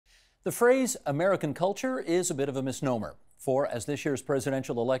The phrase American culture is a bit of a misnomer. For, as this year's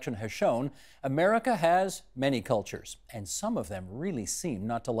presidential election has shown, America has many cultures, and some of them really seem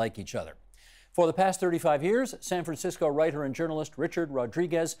not to like each other. For the past 35 years, San Francisco writer and journalist Richard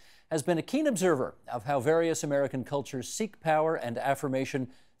Rodriquez has been a keen observer of how various American cultures seek power and affirmation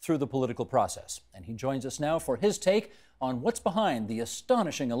through the political process. And he joins us now for his take on what's behind the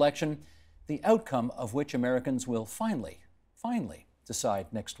astonishing election, the outcome of which Americans will finally decide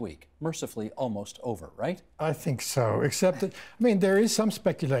next week. Mercifully almost over, right? I think so, except that, I mean, there is some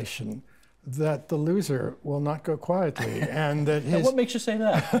speculation that the loser will not go quietly, and that his... Now, what makes you say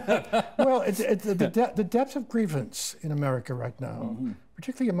that? Well, the depth of grievance in America right now,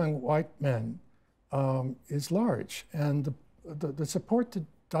 particularly among white men, is large, and the support that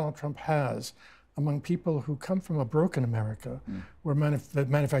Donald Trump has among people who come from a broken America, where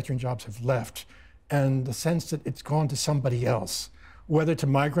manufacturing jobs have left, and the sense that it's gone to somebody else, whether to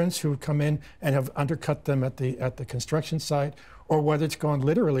migrants who have come in and have undercut them at the construction site, or whether it's gone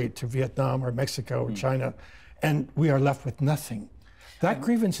literally to Vietnam or Mexico or China, and we are left with nothing. That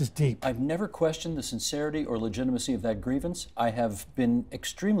grievance is deep. I've never questioned the sincerity or legitimacy of that grievance. I have been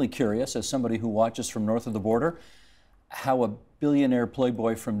extremely curious, as somebody who watches from north of the border, how a billionaire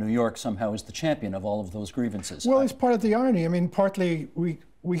playboy from New York somehow is the champion of all of those grievances. Well, it's part of the irony. I mean, partly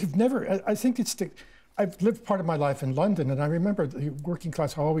we've never, I think it's I've lived part of my life in London, and I remember the working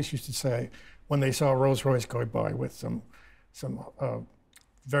class always used to say, when they saw a Rolls Royce going by with some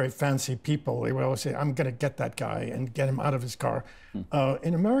very fancy people, they would always say, I'm going to get that guy and get him out of his car.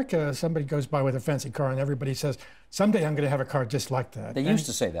 In America, somebody goes by with a fancy car and everybody says, someday I'm going to have a car just like that. They used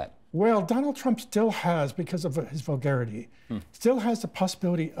to say that. Well, Donald Trump still has, because of his vulgarity, still has the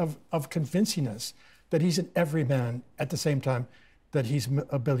possibility of convincing us that he's an everyman at the same time that he's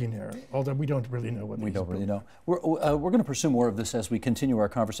a billionaire, although we don't really know what we don't really know. We're going to pursue more of this as we continue our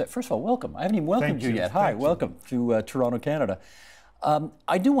conversation. First of all, welcome. I haven't even welcomed you yet. Hi, welcome to Toronto, Canada.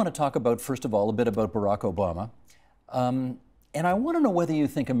 I do want to talk about, first of all, a bit about Barack Obama. And I want to know whether you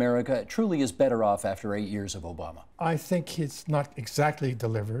think America truly is better off after 8 years of Obama. I think it's not exactly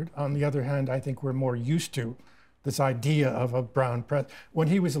delivered. On the other hand, I think we're more used to this idea of a brown president. When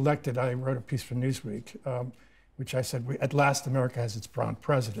he was elected, I wrote a piece for Newsweek, which I said, at last America has its brown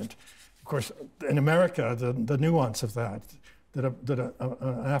president. Of course, in America, the nuance of that an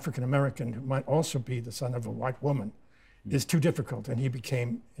African-American who might also be the son of a white woman is too difficult, and he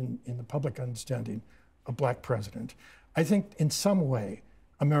became, in the public understanding, a black president. I think in some way,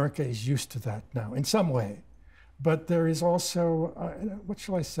 America is used to that now, in some way. But there is also, what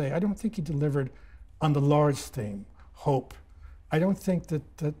shall I say, I don't think he delivered on the large theme, hope. I don't think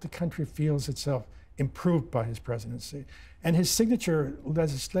that the country feels itself improved by his presidency. And his signature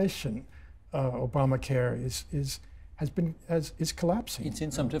legislation, Obamacare, is collapsing. It's in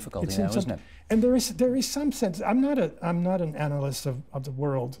some difficulty now, isn't it? And there is some sense, I'm not an analyst of the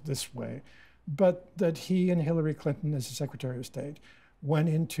world this way, but that he and Hillary Clinton, as the Secretary of State, went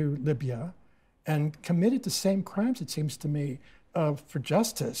into Libya and committed the same crimes, it seems to me, for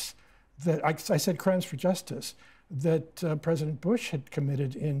justice, that I said crimes for justice, that President Bush had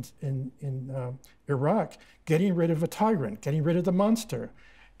committed in Iraq, getting rid of a tyrant, getting rid of the monster,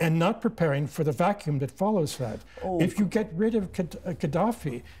 and not preparing for the vacuum that follows that. If you get rid of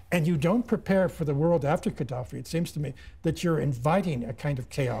Gaddafi and you don't prepare for the world after Gaddafi, it seems to me that you're inviting a kind of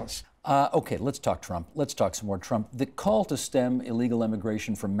chaos. Okay, let's talk Trump. Let's talk some more Trump. The call to stem illegal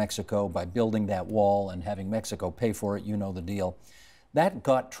immigration from Mexico by building that wall and having Mexico pay for it, you know the deal, that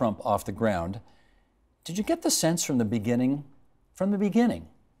got Trump off the ground. Did you get the sense from the beginning,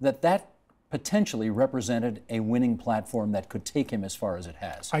 that potentially represented a winning platform that could take him as far as it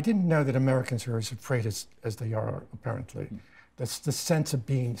has? I didn't know that Americans are as afraid as they are, apparently. That's the sense of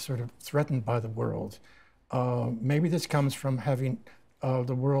being sort of threatened by the world. Maybe this comes from having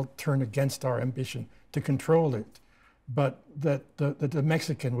the world turn against our ambition to control it, but that the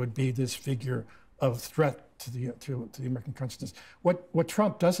Mexican would be this figure of threat to the American consciousness. What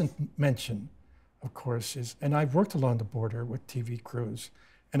Trump doesn't mention, of course, is, and I've worked along the border with TV crews,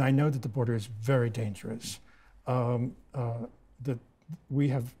 and I know that the border is very dangerous. That we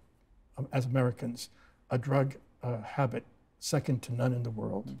have, as Americans, a drug habit second to none in the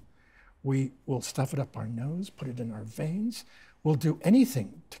world. We will stuff it up our nose, put it in our veins. We'll do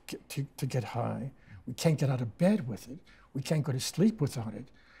anything to get high. We can't get out of bed with it. We can't go to sleep without it.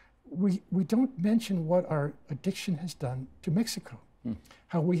 We don't mention what our addiction has done to Mexico.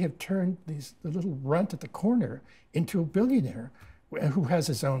 How we have turned the little runt at the corner into a billionaire who has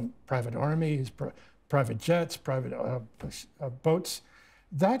his own private army, his private jets, private boats.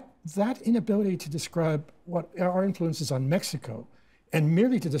 That inability to describe what our influence is on Mexico And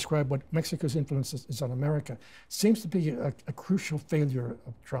merely to describe what Mexico's influence is on America seems to be a crucial failure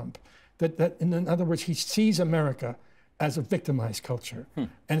of Trump. That in other words, he sees America as a victimized culture.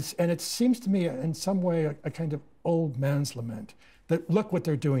 And it seems to me in some way a kind of old man's lament, that look what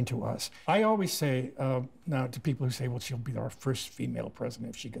they're doing to us. I always say now to people who say, well, she'll be our first female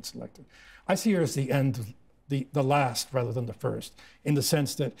president if she gets elected. I see her as the end, the last rather than the first, in the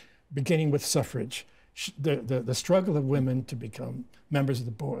sense that beginning with suffrage, the struggle of women to become members of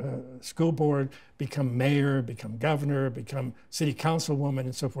the school board, become mayor, become governor, become city councilwoman,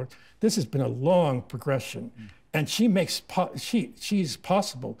 and so forth. This has been a long progression, and she makes she's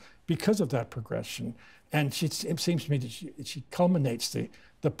possible because of that progression. And it seems to me that she culminates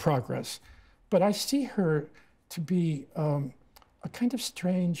the progress. But I see her to be a kind of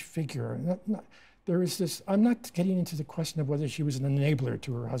strange figure. There is this, I'm not getting into the question of whether she was an enabler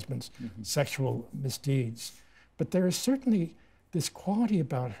to her husband's sexual misdeeds, but there is certainly this quality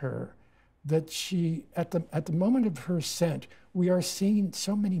about her that she, at the moment of her ascent, we are seeing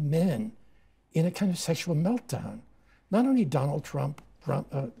so many men in a kind of sexual meltdown. Not only Donald Trump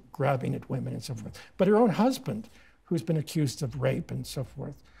grabbing at women and so forth, but her own husband, who's been accused of rape and so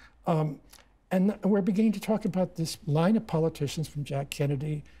forth. And we're beginning to talk about this line of politicians from Jack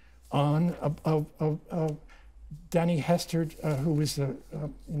Kennedy on of Danny Hestert, who was in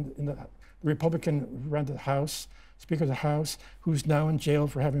the Republican who ran the House, Speaker of the House, who's now in jail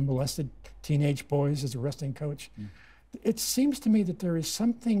for having molested teenage boys as a wrestling coach. It seems to me that there is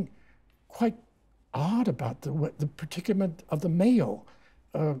something quite odd about the predicament of the male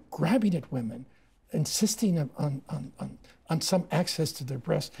grabbing at women, insisting on some access to their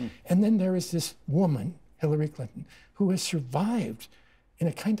breasts. And then there is this woman, Hillary Clinton, who has survived in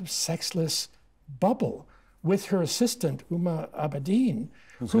a kind of sexless bubble with her assistant, Uma Abedin,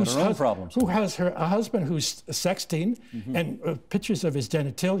 who has a husband who's sexting and pictures of his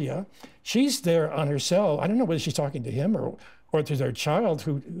genitalia. She's there on her cell. I don't know whether she's talking to him or to their child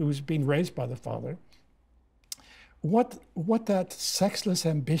who's being raised by the father. What that sexless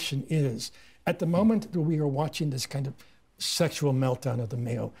ambition is at the moment that we are watching this kind of sexual meltdown of the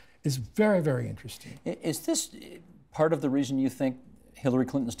male is very, very interesting. Is this part of the reason you think Hillary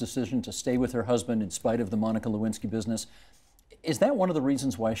Clinton's decision to stay with her husband in spite of the Monica Lewinsky business, is that one of the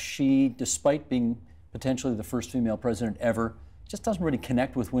reasons why she, despite being potentially the first female president ever, just doesn't really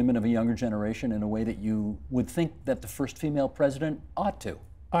connect with women of a younger generation in a way that you would think that the first female president ought to?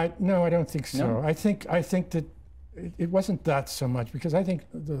 No, I don't think so. No? I think that it wasn't that so much, because I think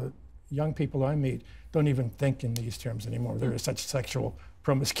the young people I meet don't even think in these terms anymore. There is such sexual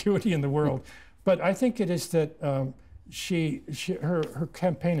promiscuity in the world. But I think it is that her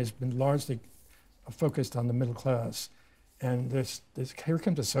campaign has been largely focused on the middle class. And here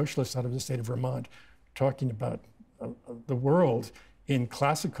comes a socialist out of the state of Vermont talking about the world in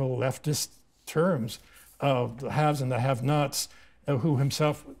classical leftist terms of the haves and the have-nots, who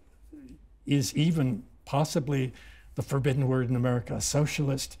himself is even possibly the forbidden word in America, a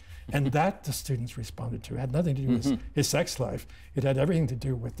socialist. And that the students responded to. It had nothing to do with his sex life. It had everything to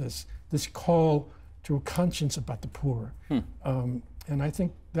do with this call to a conscience about the poor. And I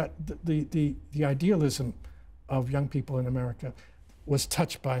think that the idealism of young people in America was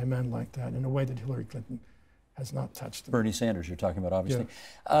touched by a man like that in a way that Hillary Clinton has not touched them. Bernie Sanders, you're talking about, obviously.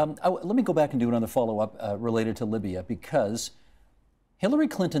 Yeah. Let me go back and do another follow-up related to Libya, because Hillary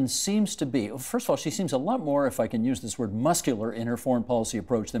Clinton seems to be, first of all, she seems a lot more, if I can use this word, muscular in her foreign policy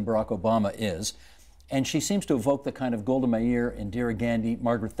approach than Barack Obama is. And she seems to evoke the kind of Golda Meir, Indira Gandhi,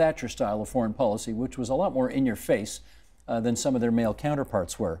 Margaret Thatcher style of foreign policy, which was a lot more in your face than some of their male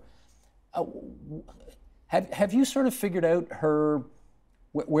counterparts were. Have you sort of figured out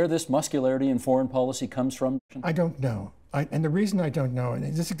where this muscularity in foreign policy comes from? I don't know. And the reason I don't know,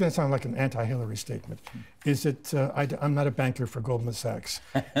 and this is going to sound like an anti-Hillary statement, is that I'm not a banker for Goldman Sachs.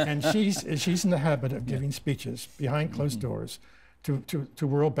 And she's in the habit of giving speeches behind closed doors to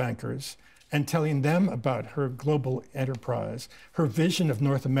world bankers and telling them about her global enterprise, her vision of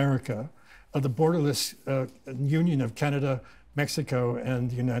North America, of the borderless union of Canada, Mexico,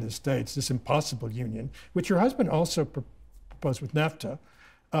 and the United States, this impossible union, which her husband also proposed with NAFTA.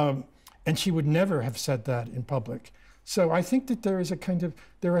 And she would never have said that in public. So I think that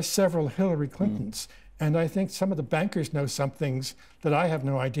there are several Hillary Clintons, and I think some of the bankers know some things that I have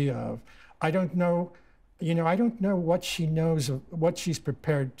no idea of. I don't know, I don't know what she knows of what she's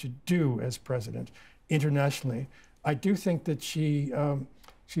prepared to do as president internationally. I do think that she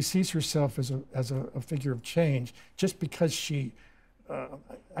sees herself as a figure of change, just because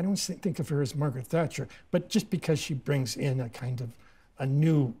I don't think of her as Margaret Thatcher, but just because she brings in a kind of a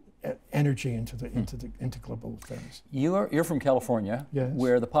new energy into global affairs. You're from California, yes,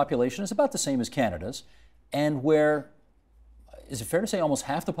 where the population is about the same as Canada's, and where, is it fair to say almost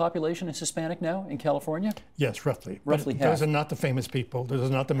half the population is Hispanic now in California? Yes, roughly. Roughly half. Those are not the famous people. Those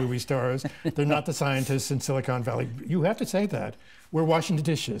are not the movie stars. They're not the scientists in Silicon Valley. You have to say that. We're washing the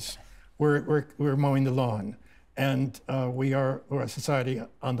dishes. We're mowing the lawn. And we're a society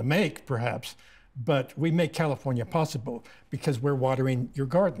on the make, perhaps, but we make California possible because we're watering your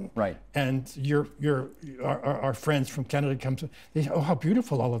garden. Right. And our friends from Canada come to, they say, oh, how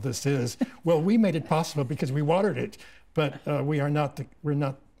beautiful all of this is. Well, we made it possible because we watered it, but we're not the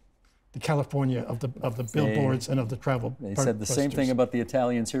California of the billboards and of the travel. They said the same thing about the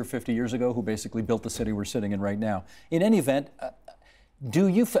Italians here 50 years ago, who basically built the city we're sitting in right now. In any event, do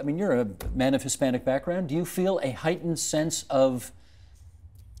you, I mean, you're a man of Hispanic background, do you feel a heightened sense of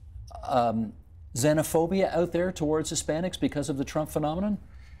xenophobia out there towards Hispanics because of the Trump phenomenon?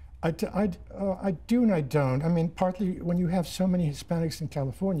 I do and I don't. I mean, partly when you have so many Hispanics in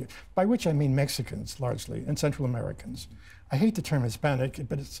California, by which I mean Mexicans largely, and Central Americans. I hate the term Hispanic,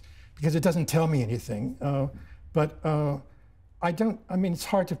 but it's because it doesn't tell me anything. I mean, it's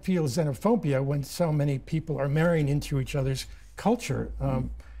hard to feel xenophobia when so many people are marrying into each other's culture.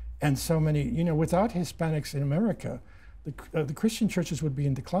 And so many, you know, without Hispanics in America, the Christian churches would be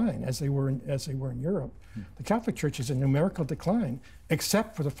in decline as they were in Europe. The Catholic Church is in numerical decline,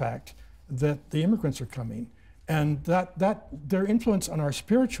 except for the fact that the immigrants are coming, and that their influence on our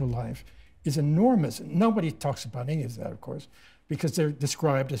spiritual life is enormous. Nobody talks about any of that, of course, because they're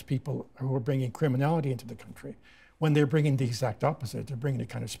described as people who are bringing criminality into the country, when they're bringing the exact opposite. They're bringing a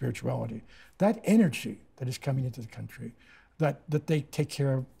kind of spirituality. That energy that is coming into the country, that they take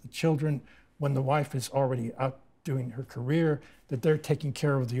care of the children when the wife is already out doing her career, that they're taking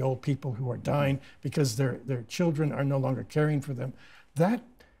care of the old people who are dying because their children are no longer caring for them. That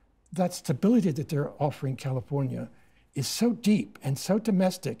stability that they're offering California is so deep and so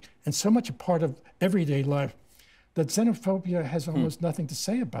domestic and so much a part of everyday life that xenophobia has almost nothing to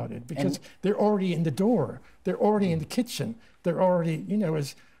say about it, because they're already in the door, they're already in the kitchen, they're already, you know,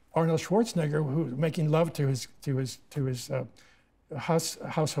 as Arnold Schwarzenegger, who's making love to his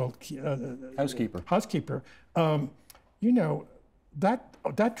housekeeper. You know,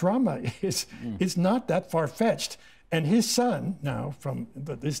 that drama is not that far-fetched. And his son now, from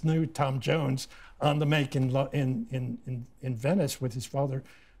this new Tom Jones on the make in Venice with his father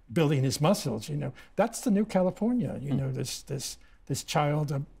building his muscles, you know, that's the new California. You know, this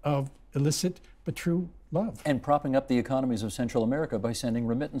child of illicit but true love. And propping up the economies of Central America by sending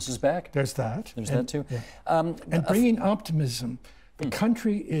remittances back. There's that. There's that too. Yeah. And bringing optimism. The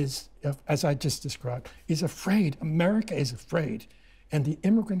country is, as I just described, is afraid. America is afraid. And the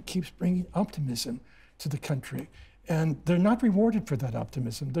immigrant keeps bringing optimism to the country. And they're not rewarded for that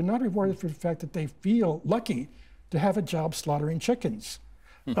optimism. They're not rewarded for the fact that they feel lucky to have a job slaughtering chickens,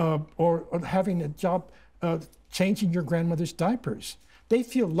 or having a job changing your grandmother's diapers. They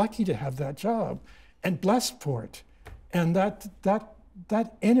feel lucky to have that job and blessed for it. And that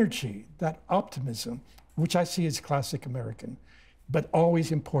energy, that optimism, which I see as classic American, but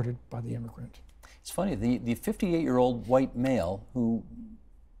always imported by the immigrant. It's funny, the 58-year-old white male who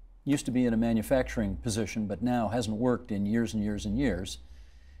used to be in a manufacturing position but now hasn't worked in years and years and years,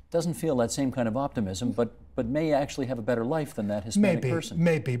 doesn't feel that same kind of optimism, but may actually have a better life than that Hispanic person.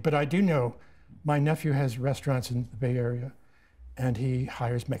 Maybe, but I do know my nephew has restaurants in the Bay Area, and he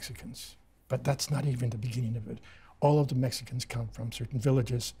hires Mexicans. But that's not even the beginning of it. All of the Mexicans come from certain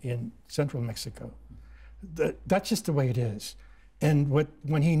villages in central Mexico. That's just the way it is. And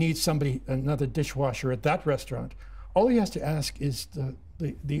when he needs another dishwasher at that restaurant, all he has to ask is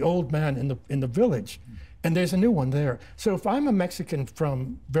the old man in the village, and there's a new one there. So if I'm a Mexican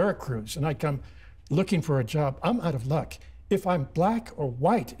from Veracruz and I come looking for a job, I'm out of luck. If I'm black or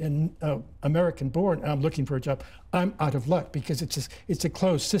white and American born and I'm looking for a job, I'm out of luck, because it's a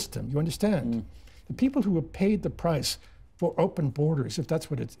closed system. You understand? The people who have paid the price for open borders, if that's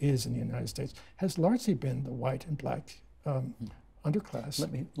what it is in the United States, has largely been the white and black underclass.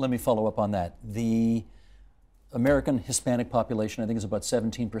 Let me follow up on that. The American Hispanic population, I think, is about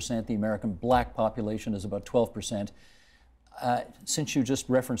 17%. The American black population is about 12%. Since you just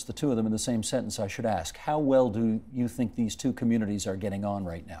referenced the two of them in the same sentence, I should ask, how well do you think these two communities are getting on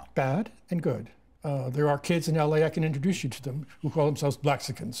right now? Bad and good. There are kids in LA, I can introduce you to them, who call themselves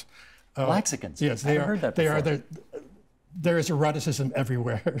Blaxicans. Blaxicans? Yes, I haven't heard that before. There is eroticism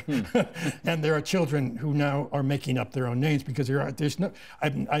everywhere. And there are children who now are making up their own names, because there are Negro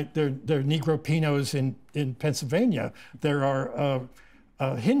Pinos in Pennsylvania. There are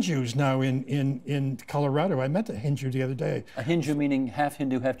Hindus now in Colorado. I met a Hindu the other day. A Hindu meaning half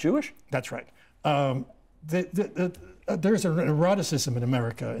Hindu, half Jewish? That's right. There's an eroticism in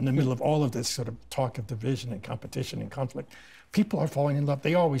America in the middle of all of this sort of talk of division and competition and conflict. People are falling in love.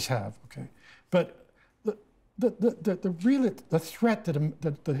 They always have, okay? But the threat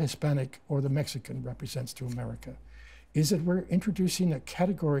that the Hispanic or the Mexican represents to America is that we're introducing a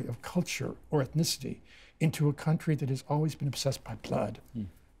category of culture or ethnicity into a country that has always been obsessed by blood,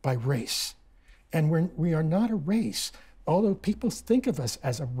 by race. And we are not a race, although people think of us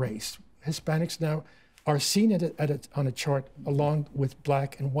as a race. Hispanics now are seen on a chart along with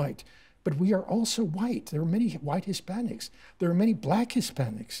black and white. But we are also white. There are many white Hispanics. There are many black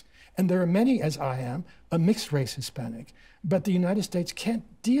Hispanics. And there are many, as I am, a mixed race Hispanic. But the United States can't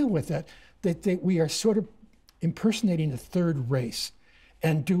deal with that. We are sort of impersonating a third race.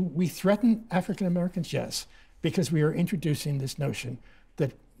 And do we threaten African Americans? Yes, because we are introducing this notion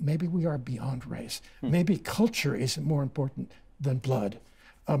that maybe we are beyond race. Maybe culture is more important than blood.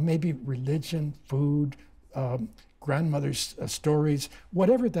 Maybe religion, food, grandmother's stories,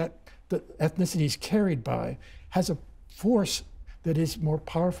 whatever that the ethnicity is carried by, has a force that is more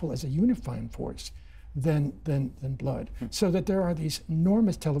powerful as a unifying force than blood. So that there are these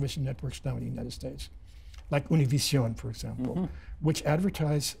enormous television networks now in the United States, like Univision, for example, which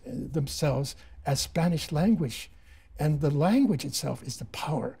advertise themselves as Spanish language. And the language itself is the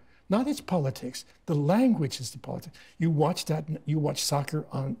power, not its politics. The language is the politics. You watch soccer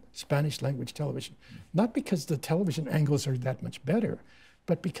on Spanish language television, not because the television angles are that much better,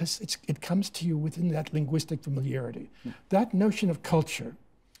 but because it comes to you within that linguistic familiarity. That notion of culture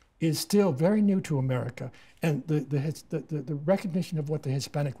is still very new to America, and the recognition of what the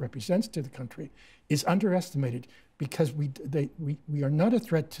Hispanic represents to the country is underestimated because we are not a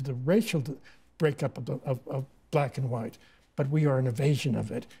threat to the racial breakup of black and white, but we are an evasion of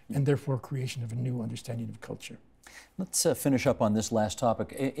it, and therefore creation of a new understanding of culture. Let's finish up on this last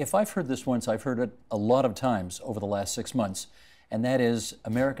topic. If I've heard this once, I've heard it a lot of times over the last 6 months, and that is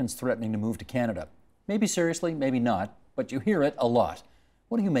Americans threatening to move to Canada. Maybe seriously, maybe not, but you hear it a lot.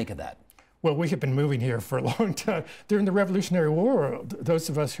 What do you make of that? Well, we have been moving here for a long time. During the Revolutionary War, those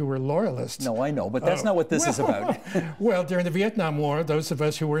of us who were loyalists. No, I know, but that's not what this is about. Well, during the Vietnam War, those of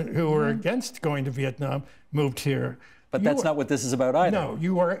us who were against going to Vietnam moved here. But that's not what this is about either. No,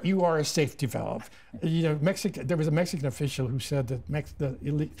 you are a safety valve. You know, there was a Mexican official who said that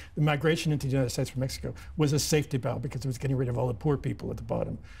the migration into the United States from Mexico was a safety valve because it was getting rid of all the poor people at the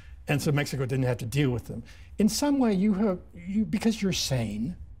bottom, and so Mexico didn't have to deal with them. In some way, because you're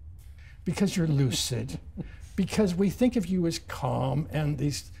sane, because you're lucid, because we think of you as calm, and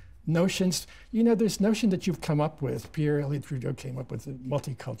these notions, you know, this notion that you've come up with, Pierre Elliott Trudeau came up with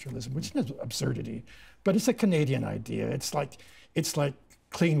multiculturalism, which is absurdity, but it's a Canadian idea. It's like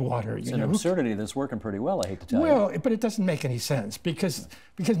clean water. It's an absurdity that's working pretty well, I hate to tell you. Well, but it doesn't make any sense because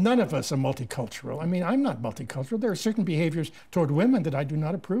none of us are multicultural. I mean, I'm not multicultural. There are certain behaviors toward women that I do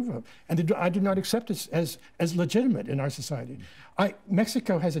not approve of, and I do not accept as legitimate in our society.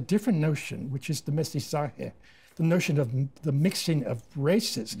 Mexico has a different notion, which is the mestizaje, the notion of the mixing of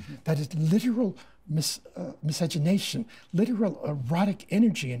races, that is literal miscegenation, literal erotic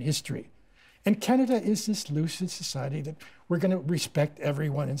energy in history. And Canada is this lucid society that we're going to respect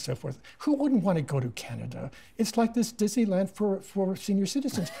everyone and so forth. Who wouldn't want to go to Canada? It's like this Disneyland for senior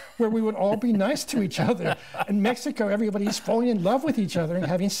citizens, where we would all be nice to each other. In Mexico, everybody's falling in love with each other and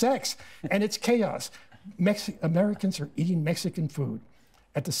having sex, and it's chaos. Americans are eating Mexican food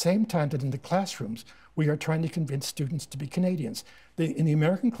at the same time that in the classrooms, we are trying to convince students to be Canadians. In the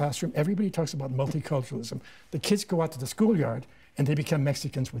American classroom, everybody talks about multiculturalism. The kids go out to the schoolyard and they become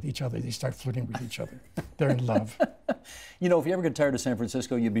Mexicans with each other. They start flirting with each other. They're in love. You know, if you ever get tired of San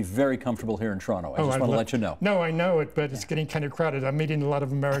Francisco, you'd be very comfortable here in Toronto. I just want to let you know. No, I know it, but it's getting kind of crowded. I'm meeting a lot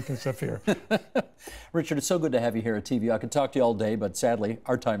of Americans up here. Richard, it's so good to have you here at TV. I could talk to you all day, but sadly,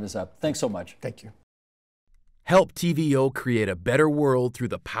 our time is up. Thanks so much. Thank you. Help TVO create a better world through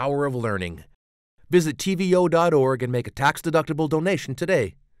the power of learning. Visit TVO.org and make a tax-deductible donation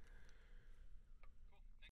today.